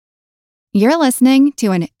You're listening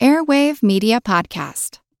to an Airwave Media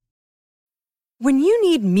Podcast. When you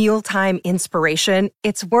need mealtime inspiration,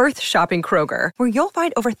 it's worth shopping Kroger, where you'll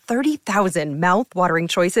find over 30,000 mouth-watering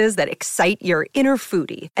choices that excite your inner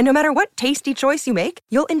foodie. And no matter what tasty choice you make,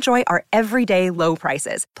 you'll enjoy our everyday low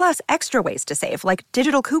prices, plus extra ways to save, like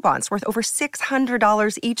digital coupons worth over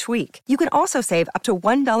 $600 each week. You can also save up to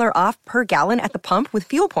 $1 off per gallon at the pump with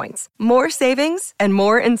fuel points. More savings and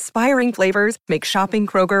more inspiring flavors make shopping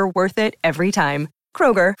Kroger worth it every time.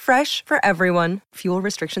 Kroger, fresh for everyone. Fuel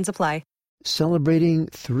restrictions apply. Celebrating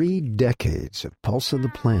 3 decades of Pulse of the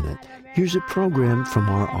Planet, here's a program from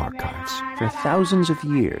our archives. For thousands of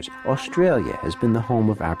years, Australia has been the home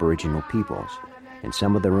of Aboriginal peoples. In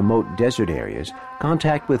some of the remote desert areas,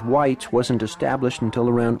 contact with whites wasn't established until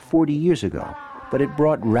around 40 years ago, but it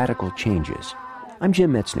brought radical changes. I'm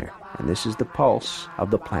Jim Metzner, and this is the Pulse of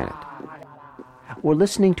the Planet. We're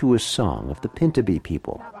listening to a song of the Pintupi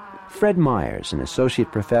people. Fred Myers, an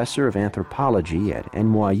associate professor of anthropology at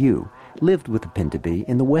NYU, lived with the Pintupi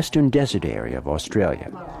in the western desert area of Australia.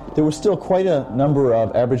 There were still quite a number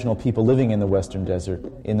of Aboriginal people living in the Western Desert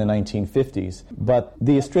in the 1950s, but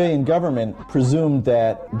the Australian government presumed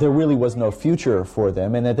that there really was no future for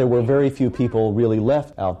them and that there were very few people really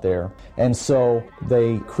left out there. And so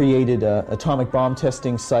they created an atomic bomb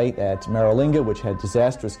testing site at Maralinga, which had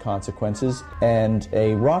disastrous consequences, and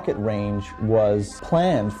a rocket range was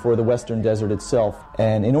planned for the Western Desert itself.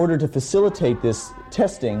 And in order to facilitate this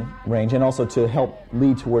testing range and also to help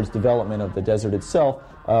lead towards development of the desert itself,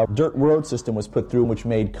 a dirt road system was put through which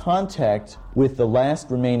made contact with the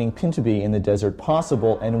last remaining Pintupi in the desert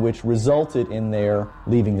possible and which resulted in their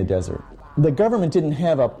leaving the desert. The government didn't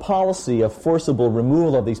have a policy of forcible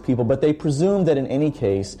removal of these people, but they presumed that in any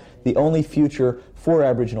case, the only future for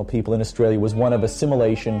Aboriginal people in Australia was one of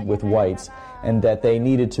assimilation with whites, and that they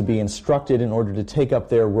needed to be instructed in order to take up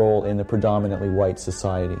their role in the predominantly white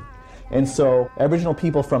society. And so Aboriginal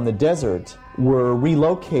people from the desert were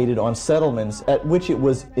relocated on settlements at which it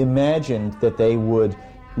was imagined that they would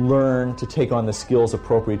learn to take on the skills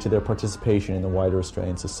appropriate to their participation in the wider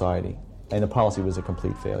Australian society. And the policy was a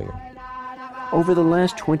complete failure. Over the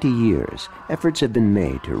last 20 years, efforts have been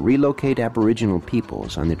made to relocate Aboriginal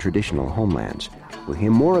peoples on their traditional homelands. We'll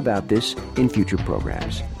hear more about this in future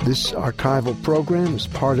programs. This archival program is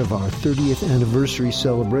part of our 30th anniversary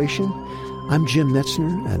celebration. I'm Jim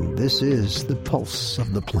Metzner, and this is the Pulse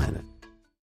of the Planet.